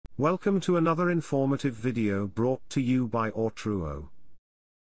Welcome to another informative video brought to you by Autruo.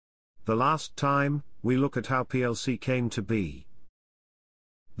 The last time, we look at how PLC came to be.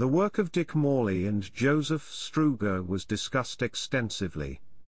 The work of Morley and Josef Struger was discussed extensively.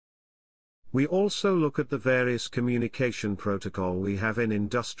 We also look at the various communication protocol we have in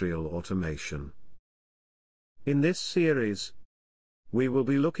industrial automation. In this series, we will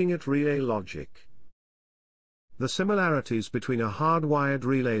be looking at relay logic. The similarities between a hardwired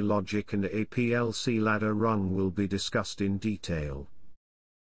relay logic and a PLC ladder rung will be discussed in detail.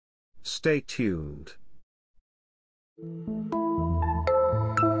 Stay tuned.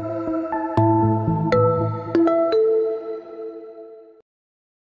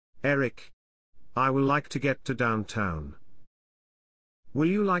 Eric, I will like to get to downtown. Will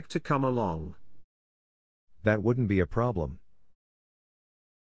you like to come along? That wouldn't be a problem.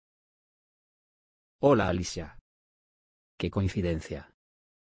 Hola Alicia. Qué coincidencia.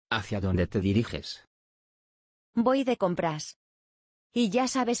 ¿Hacia dónde te diriges? Voy de compras. Y ya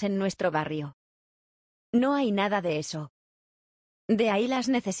sabes, en nuestro barrio no hay nada de eso. De ahí las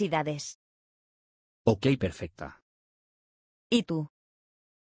necesidades. Ok, perfecta. ¿Y tú?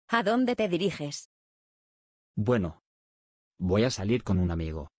 ¿A dónde te diriges? Bueno. Voy a salir con un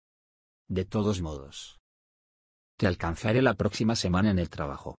amigo. De todos modos. Te alcanzaré la próxima semana en el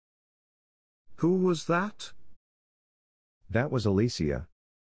trabajo. Who was that? That was Alisia,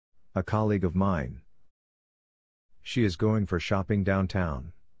 a colleague of mine. She is going for shopping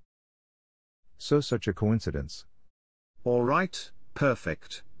downtown. So such a coincidence. All right,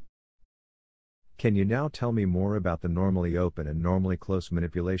 perfect. Can you now tell me more about the normally open and normally close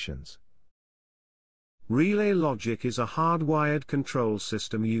manipulations? Relay logic is a hardwired control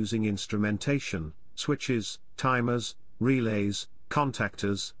system using instrumentation, switches, timers, relays,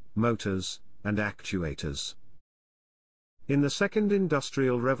 contactors, motors, and actuators. In the Second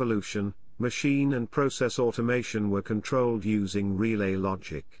Industrial Revolution, machine and process automation were controlled using relay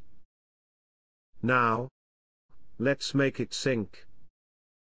logic. Now, let's make it sink.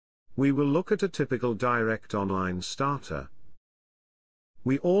 We will look at a typical direct online starter.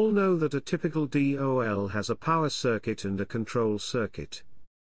 We all know that a typical DOL has a power circuit and a control circuit.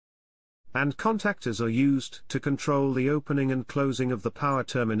 And contactors are used to control the opening and closing of the power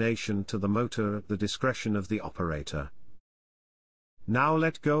termination to the motor at the discretion of the operator. Now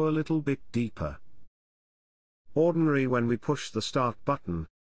let's go a little bit deeper. Ordinary, when we push the start button,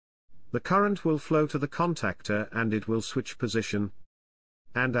 the current will flow to the contactor and it will switch position,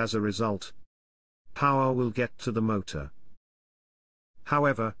 and as a result, power will get to the motor.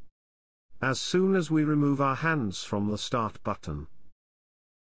 However, as soon as we remove our hands from the start button,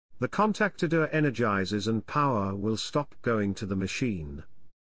 the contactor energizes and power will stop going to the machine.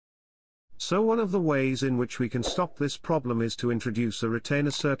 So one of the ways in which we can stop this problem is to introduce a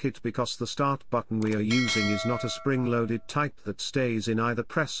retainer circuit, because the start button we are using is not a spring-loaded type that stays in either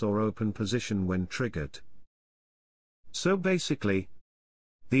press or open position when triggered. So basically,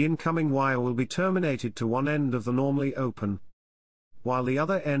 the incoming wire will be terminated to one end of the normally open, while the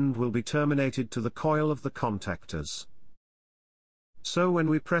other end will be terminated to the coil of the contactors. So when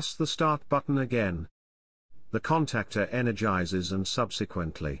we press the start button again, the contactor energizes and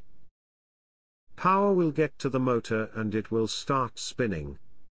subsequently, power will get to the motor and it will start spinning.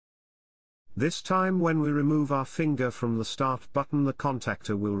 This time when we remove our finger from the start button, the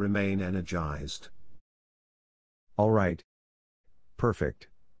contactor will remain energized. All right. Perfect.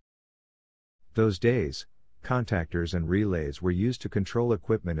 Those days, contactors and relays were used to control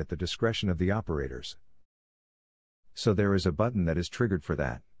equipment at the discretion of the operators. So there is a button that is triggered for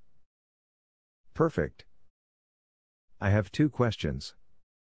that. Perfect. I have two questions.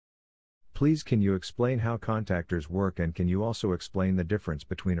 Please, can you explain how contactors work, and can you also explain the difference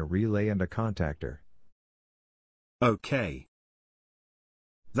between a relay and a contactor? Okay.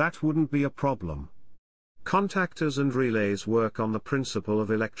 That wouldn't be a problem. Contactors and relays work on the principle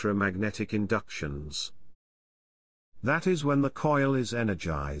of electromagnetic inductions. That is, when the coil is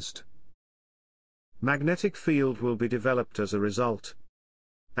energized, magnetic field will be developed as a result,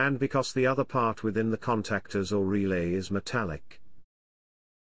 and because the other part within the contactors or relay is metallic,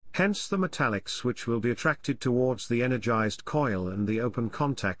 hence the metallic switch will be attracted towards the energized coil and the open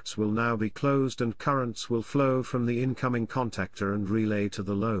contacts will now be closed and currents will flow from the incoming contactor and relay to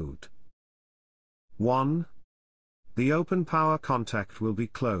the load. 1. The open power contact will be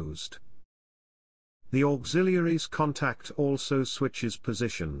closed. The auxiliaries contact also switches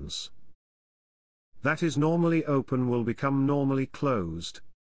positions. That is, normally open will become normally closed,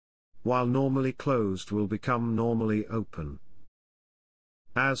 while normally closed will become normally open.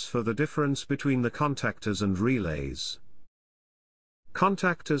 As for the difference between the contactors and relays,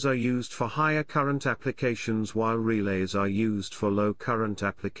 Contactors are used for higher current applications while relays are used for low current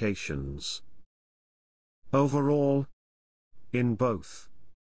applications. Overall, in both,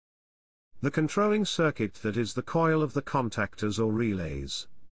 the controlling circuit that is the coil of the contactors or relays,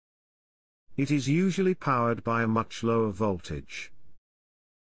 it is usually powered by a much lower voltage.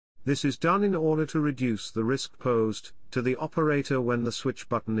 This is done in order to reduce the risk posed to the operator when the switch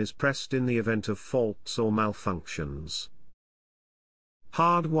button is pressed in the event of faults or malfunctions.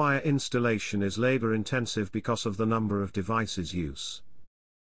 Hardwire installation is labor-intensive because of the number of devices used.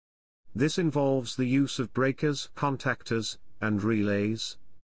 This involves the use of breakers, contactors, and relays.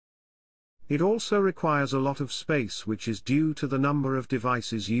 It also requires a lot of space, which is due to the number of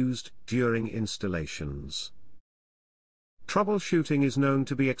devices used during installations. Troubleshooting is known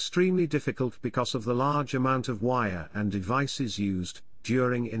to be extremely difficult because of the large amount of wire and devices used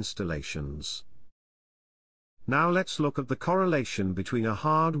during installations. Now let's look at the correlation between a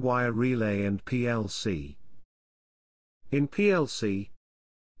hardwire relay and PLC. In PLC,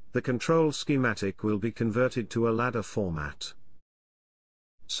 the control schematic will be converted to a ladder format.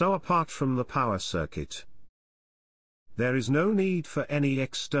 So apart from the power circuit, there is no need for any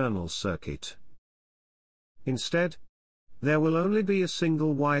external circuit. Instead, there will only be a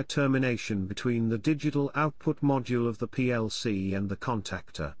single wire termination between the digital output module of the PLC and the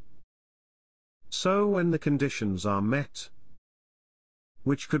contactor. So when the conditions are met,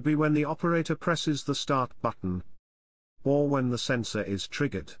 which could be when the operator presses the start button, or when the sensor is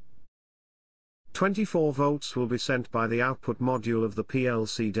triggered, 24 volts will be sent by the output module of the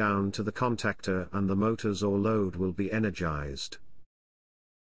PLC down to the contactor and the motors or load will be energized.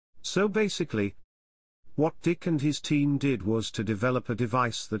 So basically, what Dick and his team did was to develop a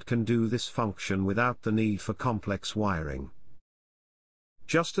device that can do this function without the need for complex wiring.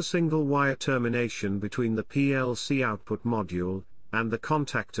 Just a single wire termination between the PLC output module and the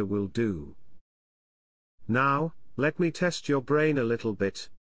contactor will do. Now, let me test your brain a little bit.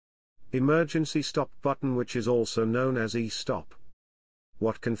 Emergency stop button, which is also known as e-stop.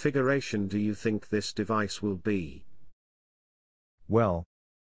 What configuration do you think this device will be? Well,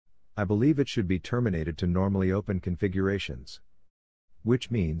 I believe it should be terminated to normally open configurations. Which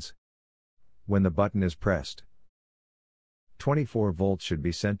means, when the button is pressed, 24 volts should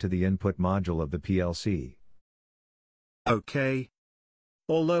be sent to the input module of the PLC. Okay.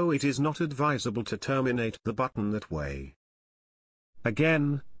 Although it is not advisable to terminate the button that way.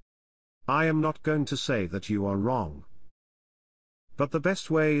 Again, I am not going to say that you are wrong. But the best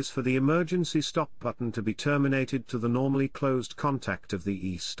way is for the emergency stop button to be terminated to the normally closed contact of the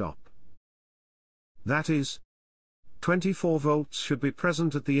e-stop. That is, 24 volts should be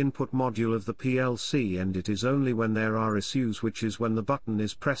present at the input module of the PLC, and it is only when there are issues, which is when the button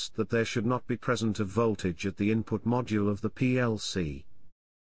is pressed, that there should not be present a voltage at the input module of the PLC.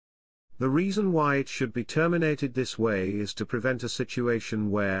 The reason why it should be terminated this way is to prevent a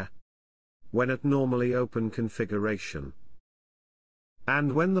situation where, when at normally open configuration,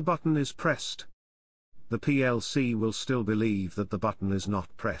 and when the button is pressed, the PLC will still believe that the button is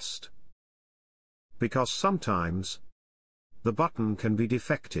not pressed. Because sometimes, the button can be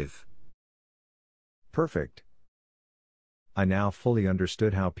defective. Perfect. I now fully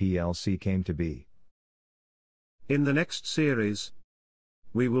understood how PLC came to be. In the next series,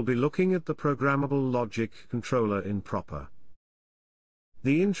 we will be looking at the programmable logic controller in proper.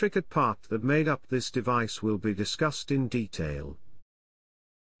 The intricate part that made up this device will be discussed in detail.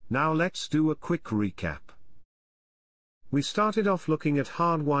 Now let's do a quick recap. We started off looking at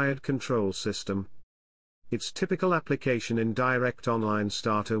hardwired control system. Its typical application in direct online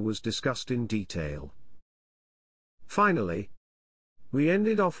starter was discussed in detail. Finally, we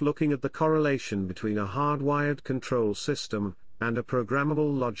ended off looking at the correlation between a hardwired control system and a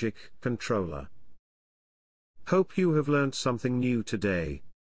programmable logic controller. Hope you have learned something new today.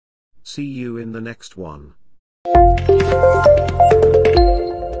 See you in the next one.